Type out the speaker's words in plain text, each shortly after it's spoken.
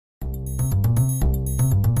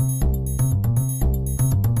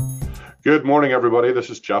Good morning, everybody.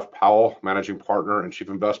 This is Jeff Powell, Managing Partner and Chief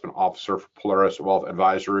Investment Officer for Polaris Wealth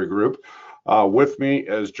Advisory Group. With me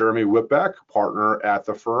is Jeremy Witbeck, partner at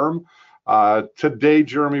the firm. Today,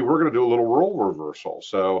 Jeremy, we're going to do a little role reversal.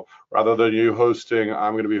 So rather than you hosting,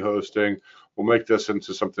 I'm going to be hosting. We'll make this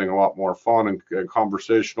into something a lot more fun and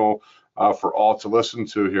conversational for all to listen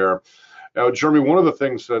to here. Now, Jeremy, one of the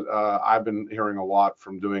things that I've been hearing a lot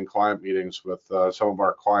from doing client meetings with some of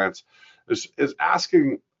our clients is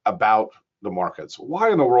asking about the markets. Why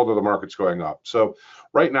in the world are the markets going up? So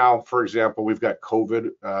right now, for example, we've got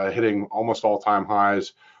COVID hitting almost all-time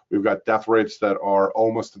highs. We've got death rates that are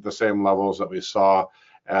almost at the same levels that we saw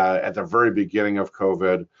at the very beginning of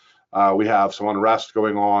COVID. We have some unrest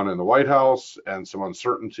going on in the White House and some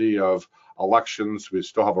uncertainty of elections. We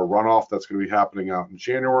still have a runoff that's going to be happening out in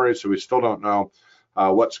January, so we still don't know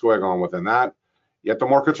what's going on within that. Yet the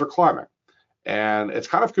markets are climbing. And it's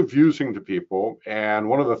kind of confusing to people. And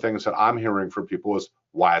one of the things that I'm hearing from people is,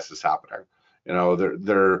 why is this happening? You know,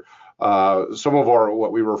 some of our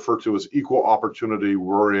what we refer to as equal opportunity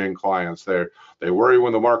worrying clients. They worry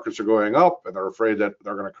when the markets are going up and they're afraid that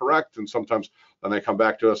they're going to correct. And sometimes then they come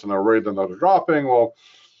back to us and they're worried that they're dropping. Well,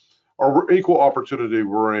 our equal opportunity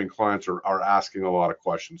worrying clients are asking a lot of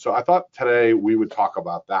questions. So I thought today we would talk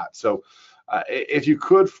about that. So if you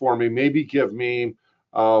could for me, maybe give me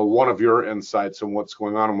one of your insights on what's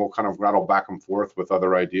going on, and we'll kind of rattle back and forth with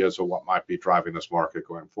other ideas of what might be driving this market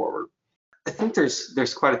going forward. I think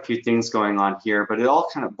there's quite a few things going on here, but it all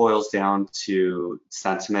kind of boils down to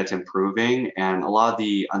sentiment improving and a lot of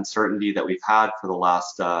the uncertainty that we've had for the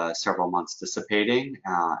last several months dissipating.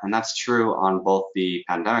 And that's true on both the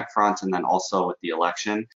pandemic front and then also with the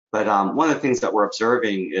election. But one of the things that we're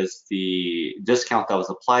observing is the discount that was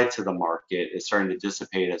applied to the market is starting to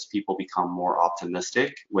dissipate as people become more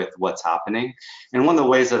optimistic with what's happening. And one of the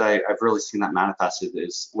ways that I've really seen that manifested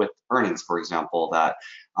is with earnings, for example, that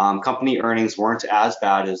company earnings weren't as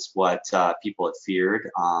bad as what people had feared.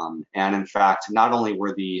 And in fact, not only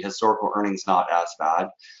were the historical earnings not as bad,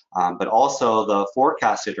 but also the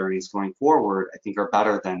forecasted earnings going forward, I think, are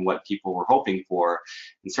better than what people were hoping for.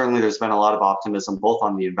 And certainly there's been a lot of optimism both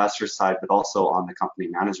on the investor side, but also on the company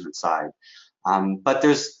management side. But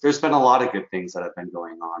there's been a lot of good things that have been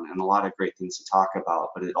going on and a lot of great things to talk about,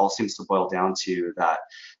 but it all seems to boil down to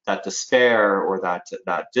that despair or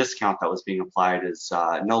that discount that was being applied is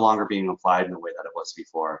no longer being applied in the way that it was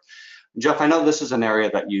before. Jeff, I know this is an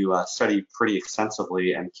area that you study pretty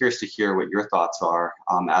extensively, and curious to hear what your thoughts are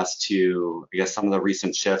as to, I guess, some of the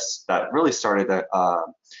recent shifts that really started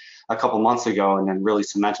a couple months ago and then really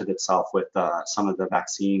cemented itself with some of the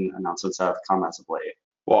vaccine announcements that have come as of late.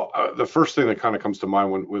 Well, the first thing that kind of comes to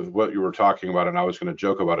mind with what you were talking about, and I was going to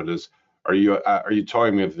joke about it, is are you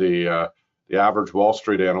telling me the average Wall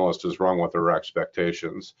Street analyst is wrong with their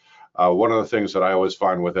expectations? One of the things that I always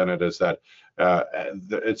find within it is that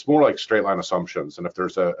it's more like straight line assumptions, and if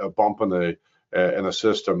there's a bump in the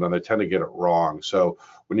system, then they tend to get it wrong. So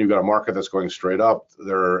when you've got a market that's going straight up,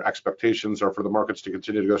 their expectations are for the markets to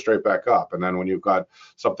continue to go straight back up. And then when you've got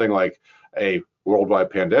something like a worldwide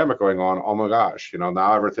pandemic going on, oh my gosh, you know,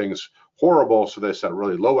 now everything's horrible, so they set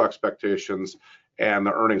really low expectations, and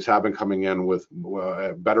the earnings have been coming in with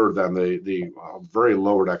better than the very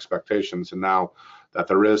lowered expectations. And now that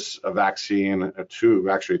there is a vaccine,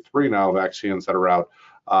 actually three now vaccines that are out,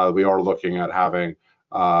 we are looking at having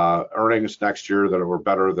earnings next year that were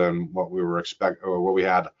better than what we were what we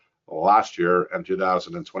had last year, and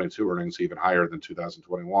 2022 earnings even higher than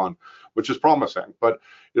 2021, which is promising. But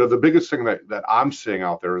you know, the biggest thing that I'm seeing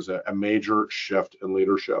out there is a major shift in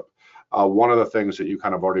leadership. One of the things that you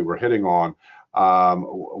kind of already were hitting on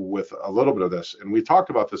with a little bit of this, and we talked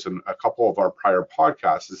about this in a couple of our prior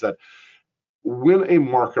podcasts, is that when a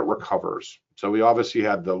market recovers, so we obviously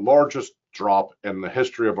had the largest drop in the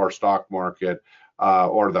history of our stock market,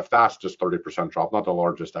 or the fastest 30% drop, not the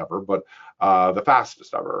largest ever, but the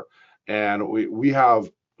fastest ever. And we have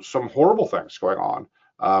some horrible things going on.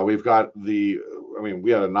 We've got we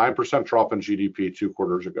had a 9% drop in GDP 2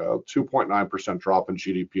 quarters ago, 2.9% drop in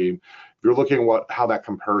GDP. If you're looking at how that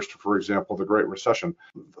compares to, for example, the Great Recession,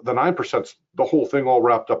 the 9%'s the whole thing all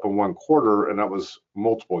wrapped up in 1 quarter, and that was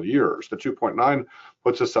multiple years. The 2.9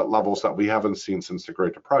 puts us at levels that we haven't seen since the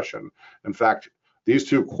Great Depression. In fact, these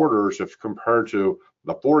 2 quarters, if compared to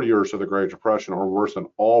the 4 years of the Great Depression, are worse than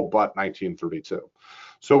all but 1932.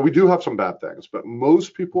 So we do have some bad things, but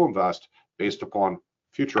most people invest based upon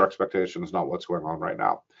future expectations, not what's going on right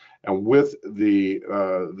now. And with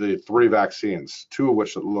the 3 vaccines, 2 of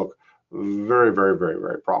which look very, very, very,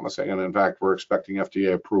 very promising, and in fact, we're expecting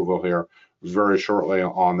FDA approval here very shortly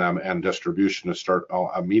on them, and distribution to start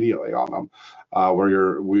immediately on them.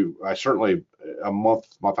 I certainly a month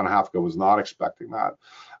and a half ago was not expecting that.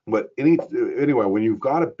 But anyway, when you've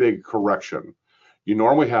got a big correction, you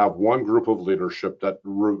normally have one group of leadership that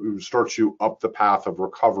starts you up the path of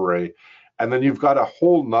recovery, and then you've got a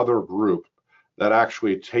whole nother group that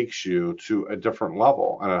actually takes you to a different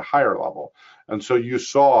level and a higher level. And so you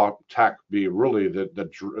saw tech be really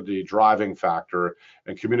the driving factor,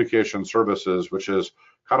 and communication services, which is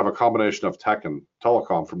kind of a combination of tech and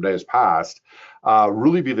telecom from days past,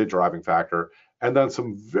 really be the driving factor. And then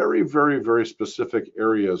some very, very, very specific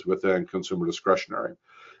areas within consumer discretionary.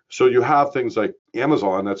 So you have things like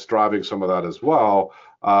Amazon that's driving some of that as well,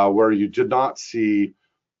 where you did not see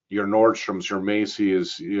your Nordstroms, your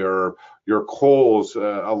Macy's, your Kohl's,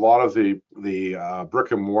 a lot of the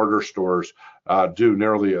brick and mortar stores do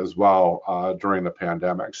nearly as well during the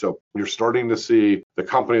pandemic. So you're starting to see the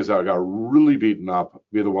companies that got really beaten up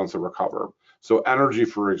be the ones that recover. So energy,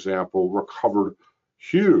 for example, recovered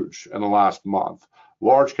huge in the last month.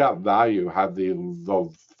 Large cap value had the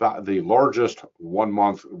largest 1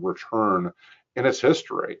 month return in its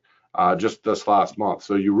history just this last month.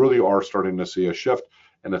 So you really are starting to see a shift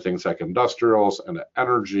into things like industrials and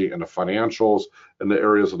energy and the financials and the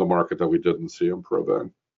areas of the market that we didn't see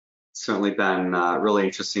improving. Certainly been really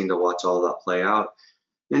interesting to watch all that play out.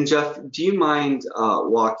 And Jeff, do you mind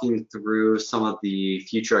walking through some of the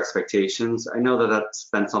future expectations? I know that that's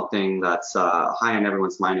been something that's high on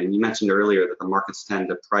everyone's mind, and you mentioned earlier that the markets tend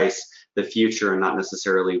to price the future and not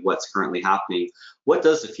necessarily what's currently happening. What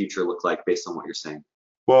does the future look like based on what you're saying?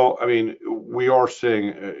 Well, I mean, we are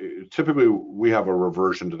seeing, typically we have a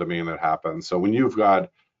reversion to the mean that happens. So when you've got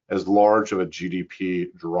as large of a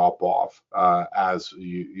GDP drop off as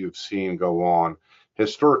you've seen go on,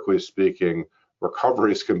 historically speaking,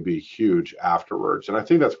 recoveries can be huge afterwards. And I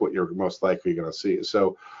think that's what you're most likely going to see.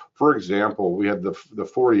 So, for example, we had the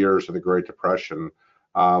 4 years of the Great Depression.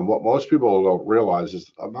 What most people don't realize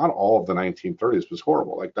is not all of the 1930s was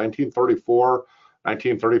horrible. Like 1934,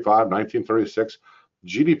 1935, 1936,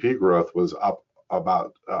 GDP growth was up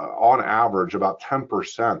about, on average, about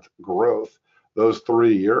 10% growth those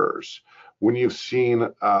 3 years. When you've seen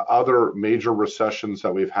other major recessions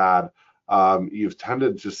that we've had, you've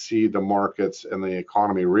tended to see the markets and the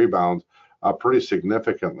economy rebound pretty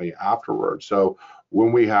significantly afterwards. So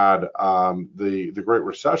when we had the Great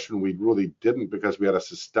Recession, we really didn't, because we had a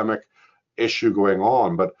systemic issue going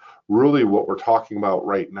on. But really what we're talking about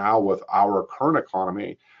right now with our current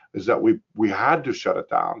economy is that we had to shut it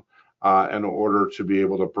down in order to be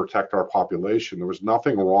able to protect our population. There was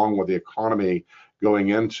nothing wrong with the economy going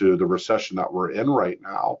into the recession that we're in right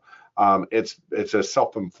now. It's a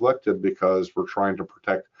self-inflicted because we're trying to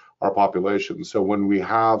protect our population. So when we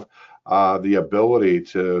have the ability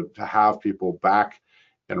to have people back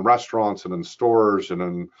in restaurants and in stores and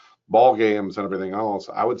in ball games and everything else,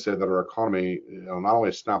 I would say that our economy, not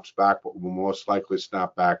only snaps back, but will most likely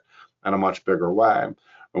snap back in a much bigger way.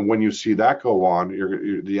 And when you see that go on,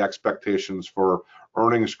 the expectations for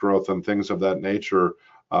earnings growth and things of that nature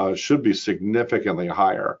should be significantly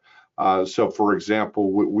higher. So, for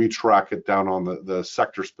example, we track it down on the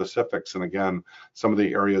sector specifics, and again, some of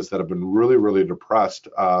the areas that have been really, really depressed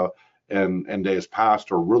in days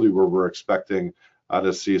past are really where we're expecting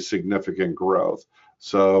to see significant growth.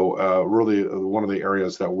 So, really, one of the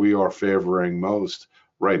areas that we are favoring most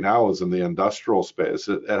right now is in the industrial space.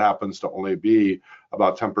 It happens to only be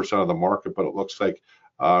about 10% of the market, but it looks like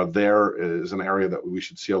there is an area that we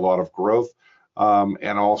should see a lot of growth.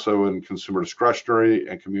 And also in consumer discretionary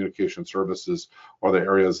and communication services are the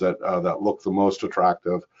areas that look the most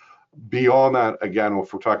attractive. Beyond that, again,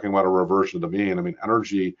 if we're talking about a reversion to the mean, I mean,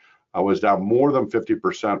 energy was down more than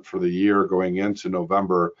 50% for the year going into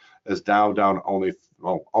November, is now down only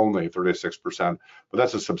 36%, but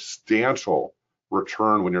that's a substantial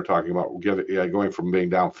return when you're talking about going from being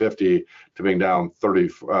down 50 to being down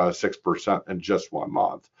 36% in just 1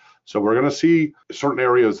 month. So we're going to see certain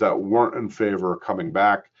areas that weren't in favor coming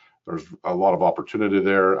back. There's a lot of opportunity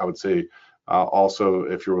there. I would say also,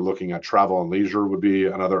 if you were looking at travel and leisure, would be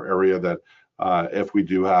another area that if we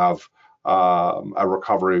do have a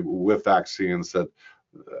recovery with vaccines, that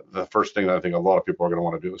the first thing that I think a lot of people are going to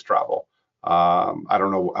want to do is travel. I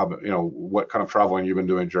don't know, what kind of traveling you've been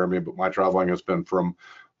doing, Jeremy, but my traveling has been from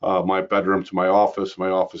my bedroom to my office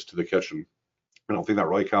to the kitchen. I don't think that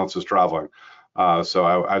really counts as traveling. So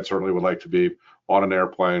I certainly would like to be on an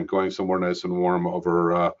airplane going somewhere nice and warm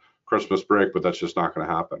over Christmas break, but that's just not going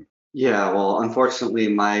to happen. Yeah, well, unfortunately,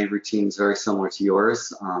 my routine is very similar to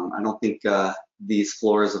yours. I don't think these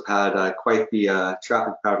floors have had quite the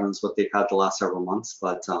traffic patterns what they've had the last several months,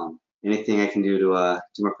 but anything I can do to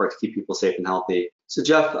do my part to keep people safe and healthy. So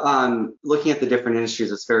Jeff, looking at the different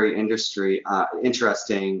industries, it's very interesting.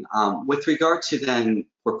 With regard to then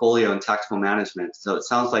portfolio and tactical management, so it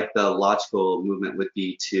sounds like the logical movement would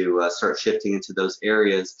be to start shifting into those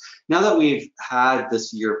areas. Now that we've had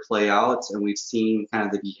this year play out and we've seen kind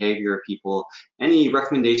of the behavior of people, any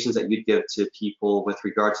recommendations that you'd give to people with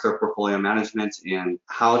regard to their portfolio management and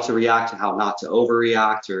how to react and how not to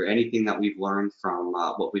overreact, or anything that we've learned from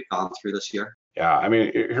what we've gone through this year? Yeah, I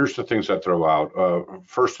mean, here's the things that throw out.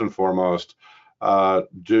 First and foremost,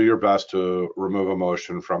 do your best to remove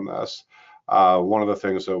emotion from this. One of the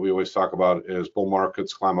things that we always talk about is bull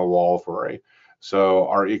markets climb a wall of worry. So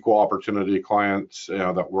our equal opportunity clients,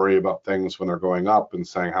 that worry about things when they're going up and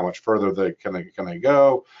saying how much further they can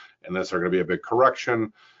go, and is there going to be a big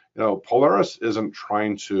correction? Polaris isn't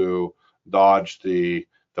trying to dodge the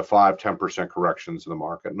 5-10% corrections in the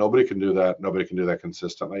market. Nobody can do that. Nobody can do that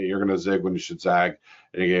consistently. You're going to zig when you should zag,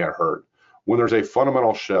 and you get hurt. When there's a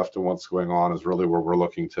fundamental shift in what's going on is really where we're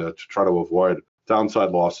looking to try to avoid downside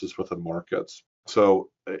losses within markets. So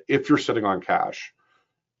if you're sitting on cash,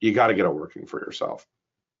 you got to get it working for yourself.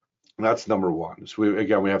 And that's number one. So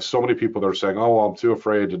we have so many people that are saying, oh, well, I'm too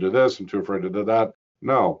afraid to do this, I'm too afraid to do that.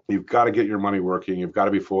 No, you've got to get your money working. You've got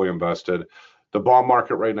to be fully invested. The bond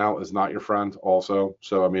market right now is not your friend also.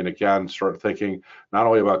 So, I mean, again, start thinking not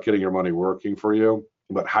only about getting your money working for you,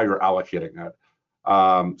 but how you're allocating it.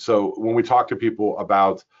 So when we talk to people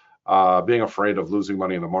about being afraid of losing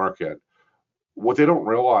money in the market, what they don't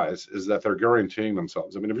realize is that they're guaranteeing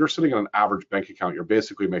themselves. I mean, if you're sitting in an average bank account, you're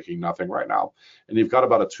basically making nothing right now. And you've got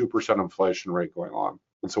about a 2% inflation rate going on.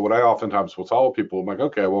 And so what I oftentimes will tell people, I'm like,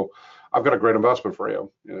 okay, well, I've got a great investment for you.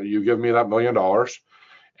 You give me that $1 million,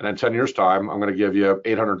 and in 10 years time, I'm going to give you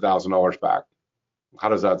 $800,000 back. How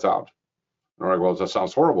does that sound? And they're like, well, that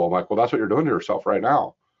sounds horrible. I'm like, well, that's what you're doing to yourself right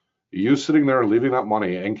now. You sitting there leaving that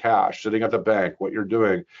money in cash, sitting at the bank, what you're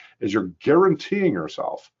doing is you're guaranteeing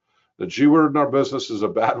yourself. The G word in our business is a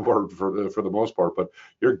bad word for the most part, but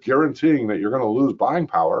you're guaranteeing that you're going to lose buying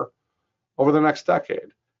power over the next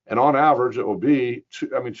decade. And on average, it will be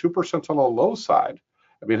 2% on the low side.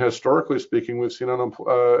 I mean, historically speaking, we've seen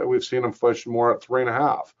inflation more at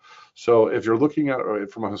 3.5. So if you're looking at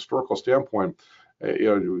it from a historical standpoint,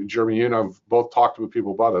 Jeremy, you and I've both talked with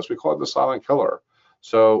people about this. We call it the silent killer.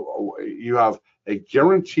 So you have a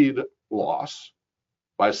guaranteed loss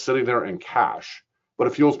by sitting there in cash, but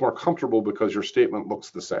it feels more comfortable because your statement looks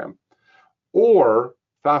the same. Or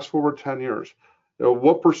fast forward 10 years.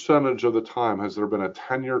 What percentage of the time has there been a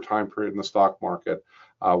 10-year time period in the stock market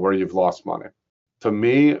where you've lost money? To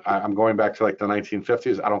me, I'm going back to like the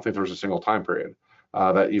 1950s. I don't think there's a single time period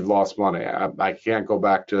that you've lost money. I can't go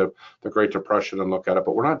back to the Great Depression and look at it,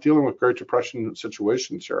 but we're not dealing with Great Depression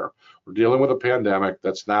situations here. We're dealing with a pandemic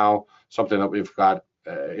that's now something that we've got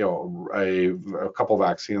a couple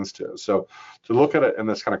vaccines to. So to look at it in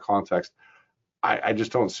this kind of context, I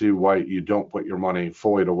just don't see why you don't put your money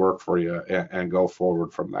fully to work for you and go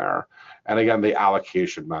forward from there. And again, the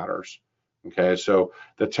allocation matters. Okay, so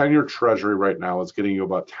the 10-year Treasury right now is getting you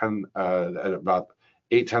about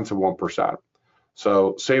 0.8%.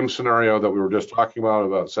 So same scenario that we were just talking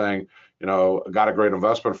about saying, got a great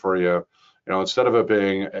investment for you. Instead of it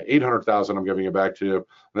being $800,000, I'm giving it back to you. In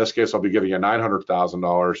this case, I'll be giving you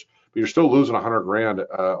 $900,000, but you're still losing $100,000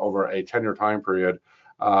 over a 10-year time period,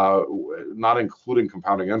 not including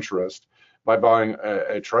compounding interest, by buying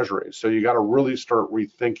a Treasury. So you got to really start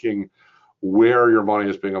rethinking where your money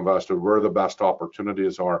is being invested, where the best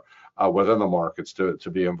opportunities are within the markets to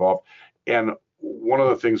be involved. And one of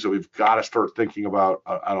the things that we've got to start thinking about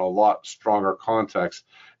on a lot stronger context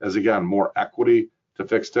is, again, more equity to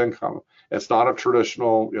fixed income. It's not a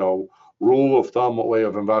traditional, rule of thumb way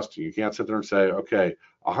of investing. You can't sit there and say, okay,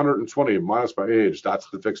 120 minus my age, that's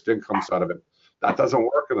the fixed income side of it. That doesn't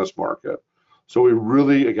work in this market. So we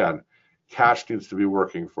really, again, cash needs to be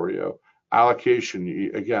working for you.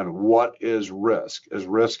 Allocation, again, what is risk? Is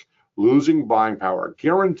risk losing buying power,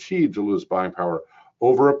 guaranteed to lose buying power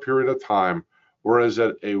over a period of time, or is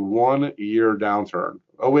it a 1-year downturn?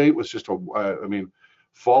 08 was just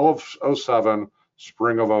fall of 07,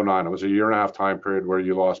 spring of 09. It was a 1.5-year time period where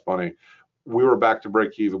you lost money. We were back to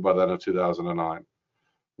break even by the end of 2009.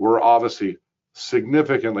 We're obviously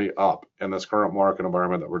significantly up in this current market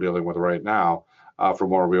environment that we're dealing with right now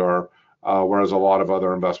from where we are. Whereas a lot of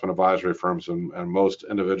other investment advisory firms and most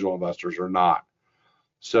individual investors are not.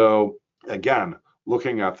 So again,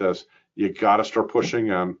 looking at this, you got to start pushing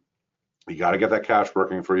in. You got to get that cash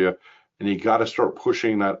working for you, and you got to start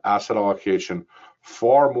pushing that asset allocation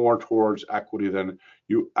far more towards equity than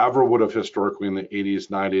you ever would have historically in the 80s,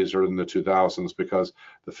 90s, or in the 2000s, because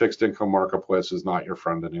the fixed income marketplace is not your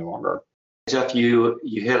friend any longer. Jeff, you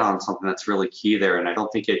hit on something that's really key there, and I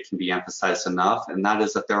don't think it can be emphasized enough, and that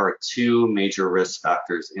is that there are two major risk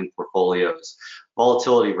factors in portfolios.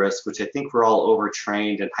 Volatility risk, which I think we're all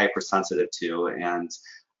overtrained and hypersensitive to, and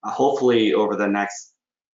hopefully over the next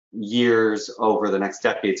years, over the next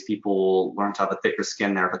decades, people will learn to have a thicker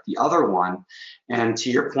skin there. But the other one, and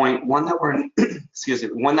to your point, one that we're excuse me,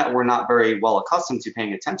 one that we're not very well accustomed to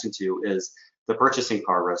paying attention to is the purchasing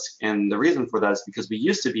power risk. And the reason for that is because we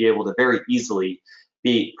used to be able to very easily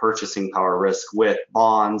beat purchasing power risk with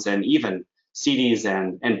bonds and even CDs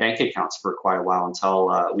and bank accounts for quite a while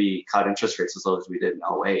until we cut interest rates as low as we did in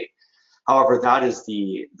 08. However, that is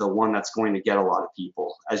the one that's going to get a lot of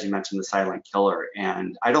people, as you mentioned, the silent killer.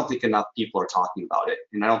 And I don't think enough people are talking about it,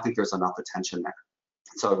 and I don't think there's enough attention there.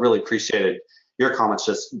 So I really appreciated your comments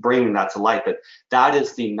just bringing that to light, that that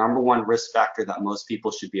is the #1 risk factor that most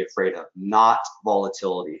people should be afraid of, not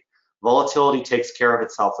volatility. Volatility takes care of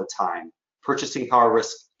itself with time. Purchasing power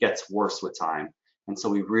risk gets worse with time. And so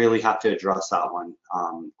we really have to address that one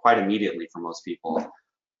quite immediately for most people.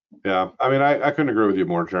 Yeah, I mean, I couldn't agree with you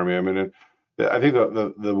more, Jeremy. I mean, I think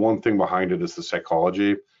the one thing behind it is the psychology.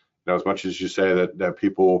 You know, as much as you say that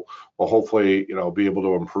people will hopefully, you know, be able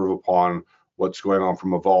to improve upon what's going on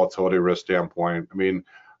from a volatility risk standpoint. I mean,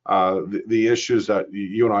 the issues that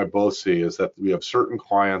you and I both see is that we have certain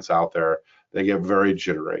clients out there, they get very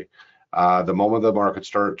jittery. The moment the market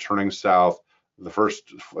starts turning south,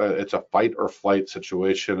 it's a fight or flight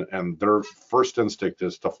situation, and their first instinct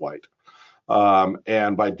is to flight.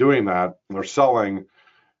 And by doing that, they're selling,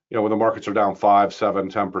 you know, when the markets are down 5, 7,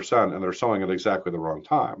 10%, and they're selling at exactly the wrong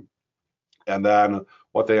time. And then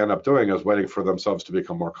what they end up doing is waiting for themselves to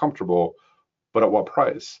become more comfortable. But at what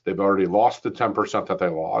price? They've already lost the 10% that they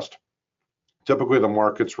lost. Typically, the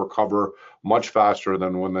markets recover much faster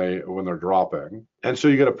than when they're dropping. And so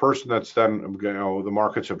you get a person that's then, you know, the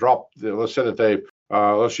markets have dropped. Let's say that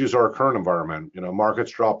let's use our current environment. You know,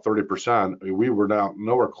 markets dropped 30%. We were now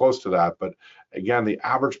nowhere close to that. But again, the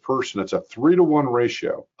average person, it's a 3-to-1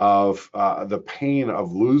 ratio of the pain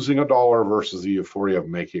of losing a dollar versus the euphoria of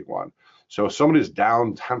making one. So if somebody's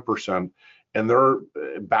down 10%, and they're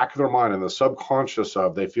back of their mind in the subconscious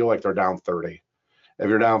of, they feel like they're down 30. If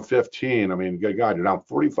you're down 15, I mean, good God, you're down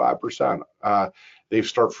 45%. They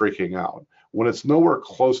start freaking out when it's nowhere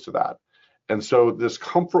close to that. And so this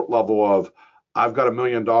comfort level of, I've got $1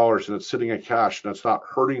 million and it's sitting in cash and it's not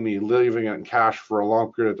hurting me leaving it in cash for a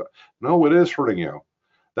long period of time. No, it is hurting you.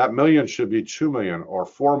 That million should be 2 million or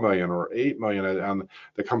 4 million or 8 million. And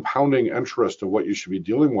the compounding interest of what you should be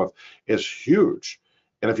dealing with is huge.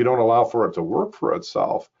 And if you don't allow for it to work for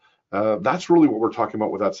itself, that's really what we're talking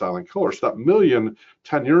about with that silent killer. So that million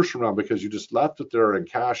 10 years from now, because you just left it there in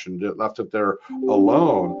cash and left it there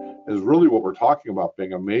alone, is really what we're talking about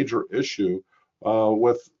being a major issue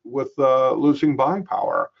with losing buying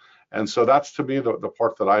power. And so that's, to me, the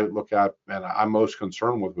part that I look at and I'm most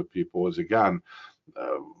concerned with people is, again,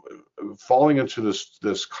 falling into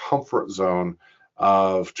this comfort zone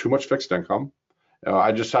of too much fixed income.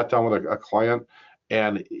 I just sat down with a client,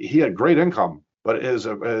 and he had great income, but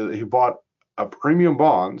he bought a premium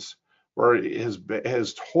bonds where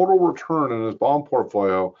his total return in his bond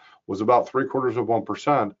portfolio was about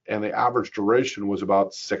 0.75%, and the average duration was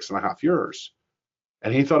about 6.5 years.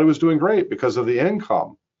 And he thought he was doing great because of the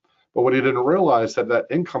income. But what he didn't realize that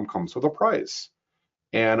income comes with a price.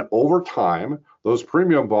 And over time, those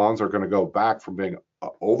premium bonds are going to go back from being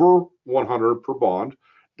over 100 per bond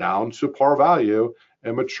down to par value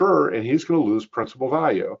and mature, and he's going to lose principal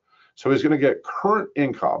value. So he's going to get current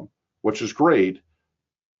income, which is great,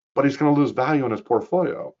 but he's going to lose value in his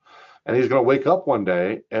portfolio. And he's going to wake up one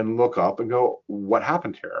day and look up and go, what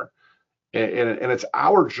happened here? And it's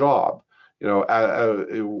our job. You know,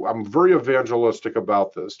 I'm very evangelistic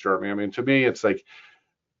about this, Jeremy. I mean, to me, it's like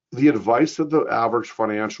the advice that the average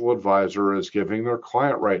financial advisor is giving their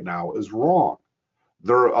client right now is wrong.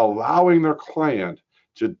 They're allowing their client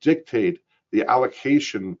to dictate the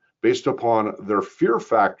allocation based upon their fear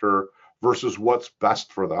factor versus what's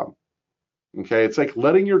best for them. Okay, it's like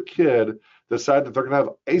letting your kid decide that they're going to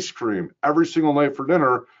have ice cream every single night for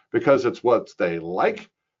dinner because it's what they like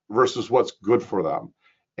versus what's good for them.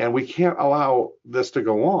 And we can't allow this to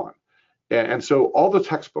go on. And so all the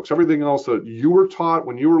textbooks, everything else that you were taught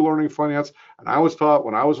when you were learning finance, and I was taught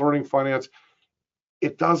when I was learning finance,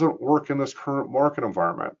 it doesn't work in this current market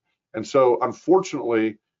environment. And so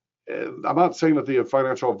unfortunately, I'm not saying that the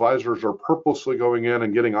financial advisors are purposely going in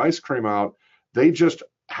and getting ice cream out. They just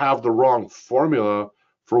have the wrong formula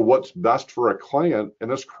for what's best for a client in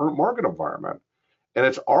this current market environment. And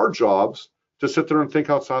it's our jobs to sit there and think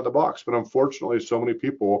outside the box. But unfortunately, so many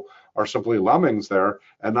people are simply lemmings there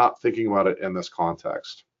and not thinking about it in this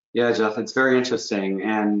context. Yeah, Jeff, it's very interesting.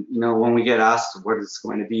 And, when we get asked what is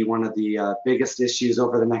going to be one of the biggest issues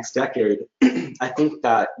over the next decade, I think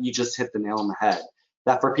that you just hit the nail on the head.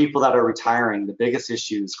 That for people that are retiring, the biggest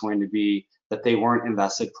issue is going to be that they weren't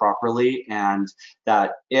invested properly, and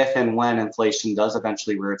that if and when inflation does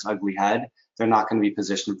eventually rear its ugly head, they're not going to be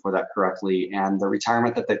positioned for that correctly. And the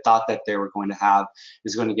retirement that they thought that they were going to have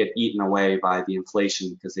is going to get eaten away by the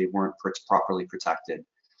inflation because they weren't properly protected.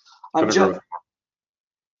 Jeff,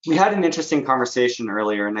 we had an interesting conversation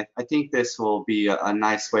earlier, and I think this will be a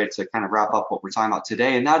nice way to kind of wrap up what we're talking about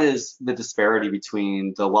today, and that is the disparity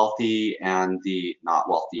between the wealthy and the not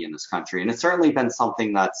wealthy in this country. And it's certainly been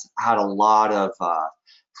something that's had a lot of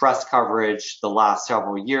press coverage the last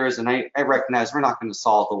several years, and I recognize we're not going to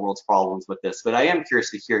solve the world's problems with this, but I am curious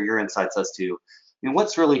to hear your insights as to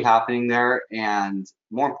what's really happening there, and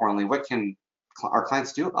more importantly, what can our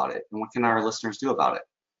clients do about it, and what can our listeners do about it?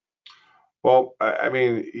 Well, I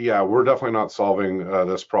mean, yeah, we're definitely not solving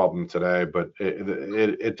this problem today, but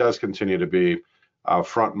it does continue to be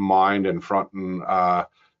front in mind and front in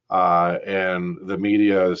and the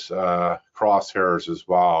media's crosshairs as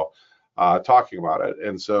well, talking about it.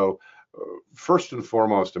 And so, first and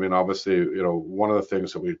foremost, I mean, obviously, one of the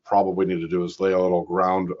things that we probably need to do is lay a little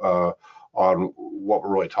ground on what we're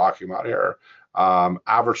really talking about here.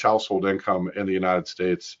 Average household income in the United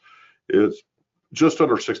States is just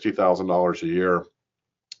under $60,000 a year,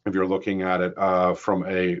 if you're looking at it from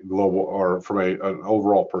a global or from an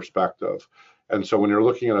overall perspective. And so when you're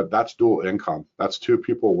looking at it, that's dual income. That's two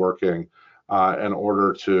people working in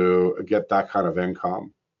order to get that kind of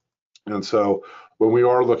income. And so when we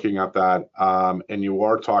are looking at that, and you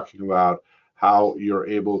are talking about how you're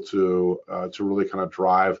able to really kind of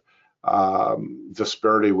drive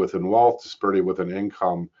disparity within wealth, disparity within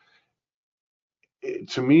income,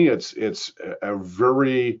 to me, it's a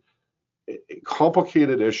very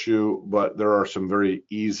complicated issue, but there are some very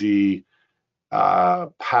easy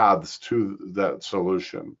paths to that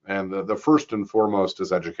solution. And the first and foremost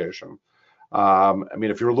is education. I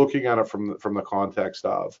mean, if you're looking at it from the context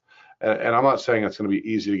of, and I'm not saying it's going to be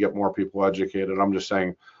easy to get more people educated. I'm just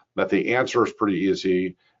saying that the answer is pretty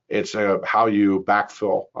easy. It's how you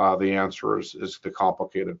backfill the answer is the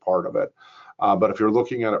complicated part of it. But if you're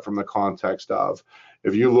looking at it from the context of,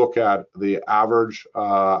 if you look at the average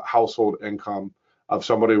household income of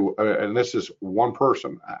somebody, and this is one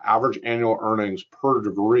person, average annual earnings per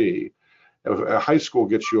degree, a high school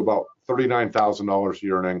gets you about $39,000 a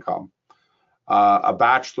year in income. A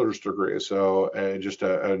bachelor's degree, so just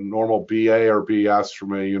a normal BA or BS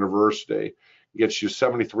from a university, gets you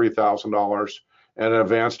 $73,000, and an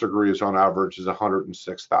advanced degree is on average is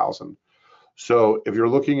 $106,000. So if you're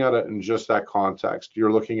looking at it in just that context,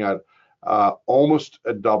 you're looking at almost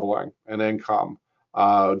a doubling in income,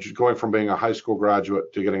 going from being a high school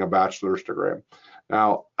graduate to getting a bachelor's degree.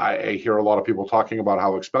 Now, I hear a lot of people talking about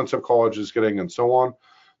how expensive college is getting and so on.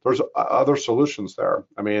 There's other solutions there.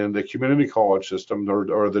 I mean, the community college system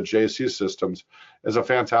or the JC systems is a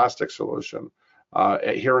fantastic solution.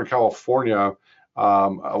 Here in California,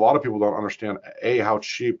 a lot of people don't understand, how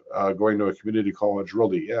cheap going to a community college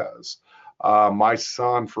really is. My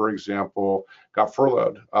son, for example, got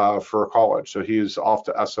furloughed for college. So he's off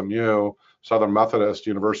to SMU, Southern Methodist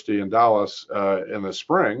University in Dallas in the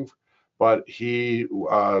spring, but he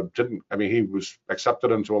didn't, I mean, he was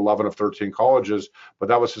accepted into 11 of 13 colleges, but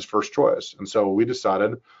that was his first choice. And so we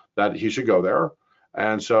decided that he should go there.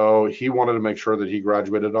 And so he wanted to make sure that he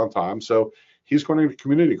graduated on time. So he's going to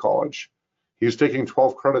community college. He's taking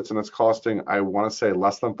 12 credits and it's costing, I want to say,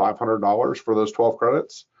 less than $500 for those 12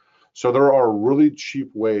 credits. So there are really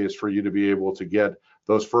cheap ways for you to be able to get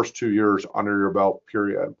those first 2 years under your belt,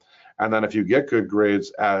 period. And then if you get good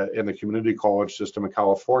grades in the community college system in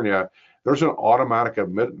California, there's an automatic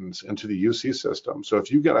admittance into the UC system. So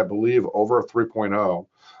if you get, I believe, over a 3.0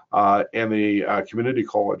 in the community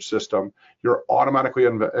college system, you're automatically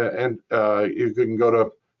you can go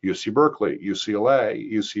to UC Berkeley,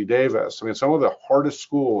 UCLA, UC Davis. I mean, some of the hardest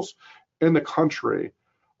schools in the country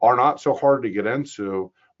are not so hard to get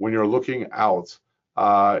into when you're looking out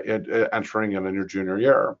and entering in your junior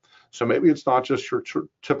year. So maybe it's not just your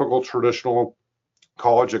typical traditional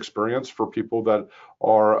college experience for people that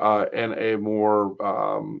are in a more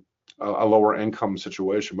a lower income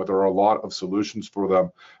situation, but there are a lot of solutions for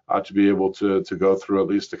them to be able to go through at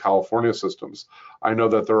least the California systems. I know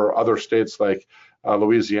that there are other states like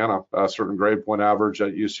Louisiana, a certain grade point average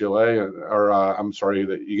at UCLA, or I'm sorry,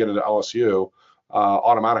 that you get into LSU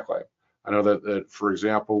automatically. I know that, for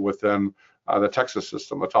example, within the Texas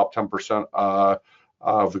system. The top 10%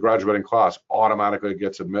 of the graduating class automatically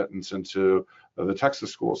gets admittance into the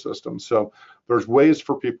Texas school system. So there's ways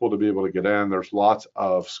for people to be able to get in. There's lots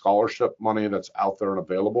of scholarship money that's out there and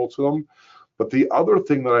available to them. But the other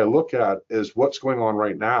thing that I look at is what's going on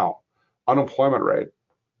right now, unemployment rate.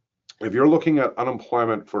 If you're looking at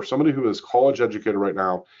unemployment for somebody who is college educated right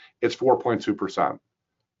now, it's 4.2%.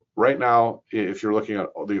 Right now, if you're looking at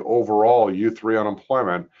the overall U3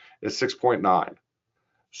 unemployment, it's 6.9.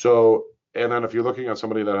 So, and then if you're looking at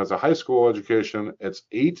somebody that has a high school education, it's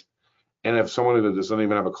 8. And if somebody that doesn't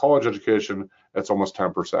even have a college education, it's almost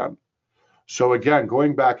 10%. So again,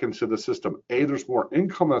 going back into the system, there's more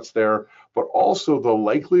income that's there, but also the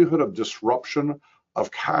likelihood of disruption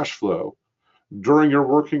of cash flow during your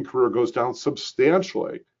working career goes down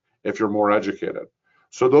substantially if you're more educated.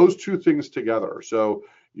 So those two things together. So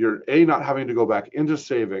you're not having to go back into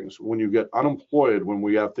savings when you get unemployed, when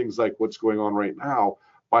we have things like what's going on right now,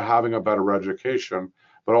 by having a better education,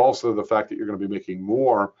 but also the fact that you're going to be making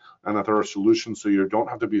more and that there are solutions so you don't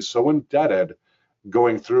have to be so indebted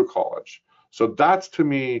going through college. So that's, to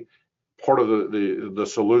me, part of the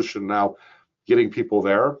solution. Now, getting people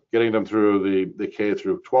there, getting them through the K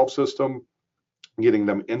through 12 system, getting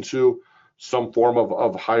them into some form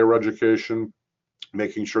of higher education,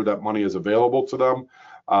 making sure that money is available to them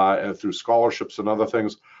and through scholarships and other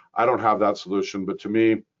things. I don't have that solution, but to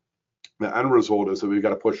me, the end result is that we've got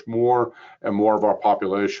to push more and more of our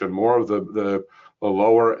population, more of the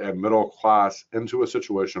lower and middle class into a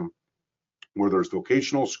situation where there's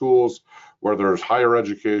vocational schools, where there's higher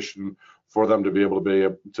education for them to be able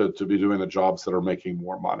to be doing the jobs that are making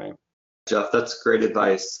more money. Jeff, that's great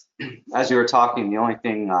advice. As you were talking, the only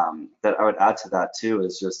thing that I would add to that too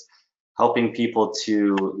is just helping people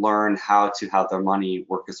to learn how to have their money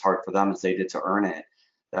work as hard for them as they did to earn it.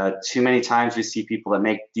 Too many times you see people that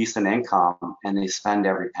make decent income and they spend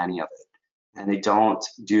every penny of it, and they don't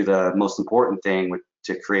do the most important thing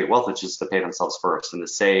to create wealth, which is to pay themselves first and to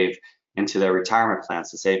save into their retirement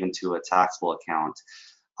plans, to save into a taxable account.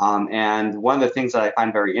 And one of the things that I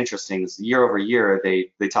find very interesting is year over year,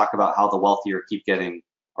 they talk about how the wealthy keep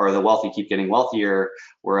getting wealthier,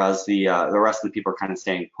 whereas the rest of the people are kind of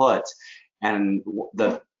staying put. And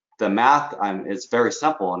the math is very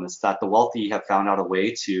simple, and it's that the wealthy have found out a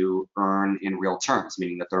way to earn in real terms,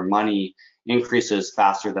 meaning that their money increases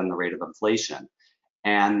faster than the rate of inflation.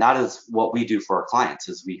 And that is what we do for our clients,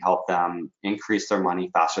 is we help them increase their money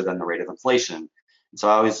faster than the rate of inflation. And so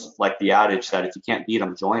I always like the adage that if you can't beat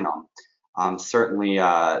them, join them. Certainly,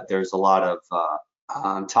 there's a lot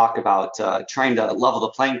of talk about trying to level the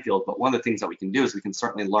playing field, but one of the things that we can do is we can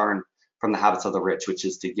certainly learn from the habits of the rich, which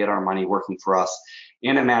is to get our money working for us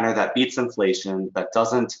in a manner that beats inflation, that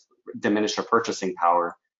doesn't diminish our purchasing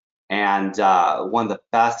power. And one of the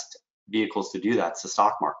best vehicles to do that's the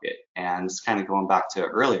stock market. And it's kind of going back to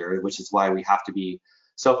earlier, which is why we have to be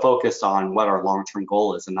so focused on what our long-term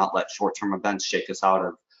goal is and not let short-term events shake us out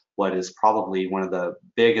of what is probably one of the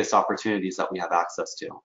biggest opportunities that we have access to.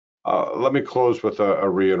 Let me close with a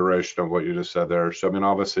reiteration of what you just said there. So, I mean,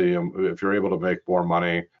 obviously, if you're able to make more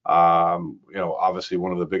money, obviously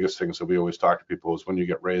one of the biggest things that we always talk to people is when you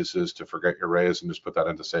get raises, to forget your raise and just put that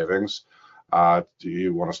into savings. Do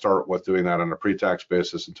you want to start with doing that on a pre-tax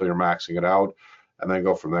basis until you're maxing it out, and then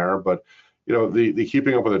go from there? But the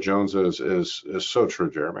keeping up with the Joneses is so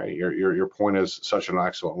true, Jeremy. Your point is such an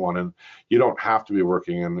excellent one, and you don't have to be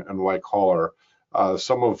working in white collar.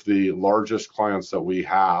 Some of the largest clients that we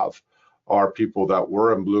have are people that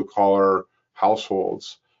were in blue collar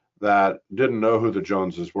households that didn't know who the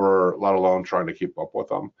Joneses were, let alone trying to keep up with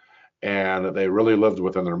them. And they really lived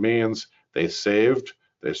within their means. They saved,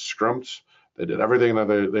 they scrimped, they did everything that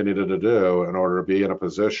they needed to do in order to be in a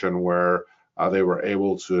position where they were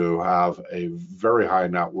able to have a very high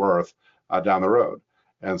net worth down the road.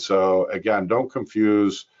 And so again, don't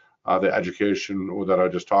confuse the education that I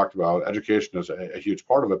just talked about. Education is a huge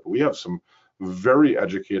part of it, but we have some very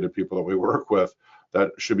educated people that we work with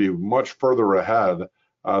that should be much further ahead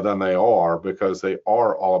than they are, because they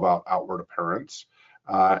are all about outward appearance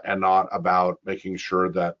and not about making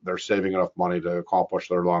sure that they're saving enough money to accomplish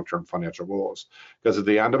their long-term financial goals. Because at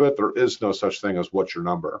the end of it, there is no such thing as what's your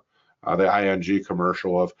number. The ING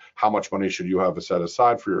commercial of how much money should you have set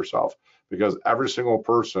aside for yourself, because every single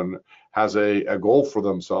person has a goal for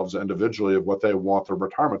themselves individually of what they want their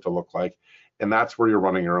retirement to look like, and that's where you're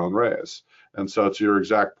running your own race. And so to your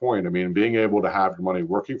exact point, I mean, being able to have your money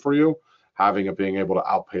working for you, being able to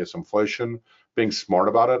outpace inflation, being smart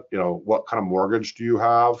about it. What kind of mortgage do you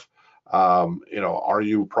have? Are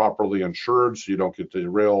you properly insured so you don't get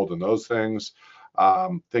derailed and those things?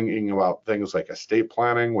 thinking about things like estate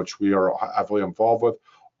planning, which we are heavily involved with.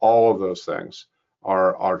 All of those things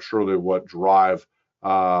are truly what drive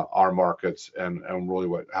our markets and really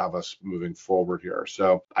what have us moving forward here.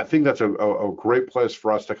 So I think that's a great place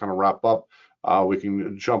for us to kind of wrap up. We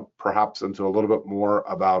can jump perhaps into a little bit more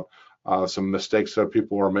about some mistakes that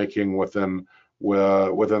people are making within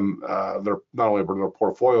their not only their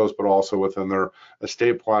portfolios but also within their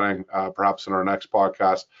estate planning, perhaps in our next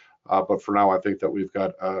podcast. But for now, I think that we've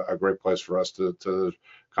got a great place for us to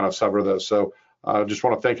kind of sever this. So I just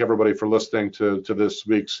want to thank everybody for listening to this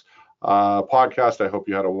week's podcast. I hope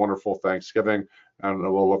you had a wonderful Thanksgiving, and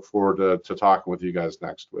we'll look forward to talking with you guys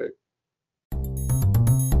next week.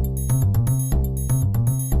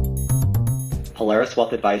 Polaris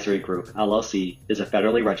Wealth Advisory Group, LLC, is a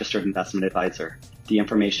federally registered investment advisor. The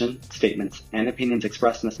information, statements, and opinions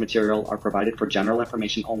expressed in this material are provided for general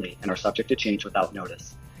information only and are subject to change without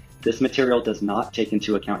notice. This material does not take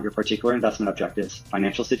into account your particular investment objectives,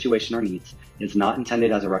 financial situation, or needs, is not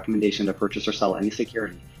intended as a recommendation to purchase or sell any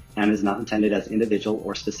security, and is not intended as individual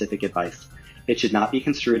or specific advice. It should not be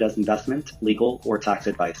construed as investment, legal, or tax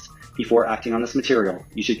advice. Before acting on this material,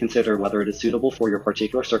 you should consider whether it is suitable for your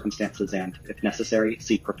particular circumstances and, if necessary,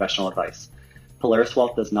 seek professional advice. Polaris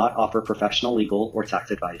Wealth does not offer professional, legal, or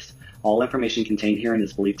tax advice. All information contained herein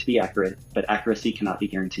is believed to be accurate, but accuracy cannot be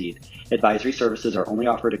guaranteed. Advisory services are only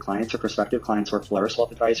offered to clients or prospective clients where Polaris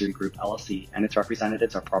Wealth Advisory Group, LLC, and its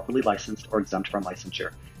representatives are properly licensed or exempt from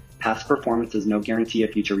licensure. Past performance is no guarantee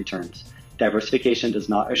of future returns. Diversification does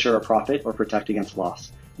not assure a profit or protect against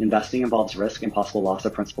loss. Investing involves risk and possible loss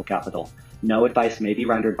of principal capital. No advice may be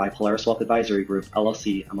rendered by Polaris Wealth Advisory Group,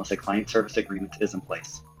 LLC, unless a client service agreement is in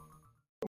place.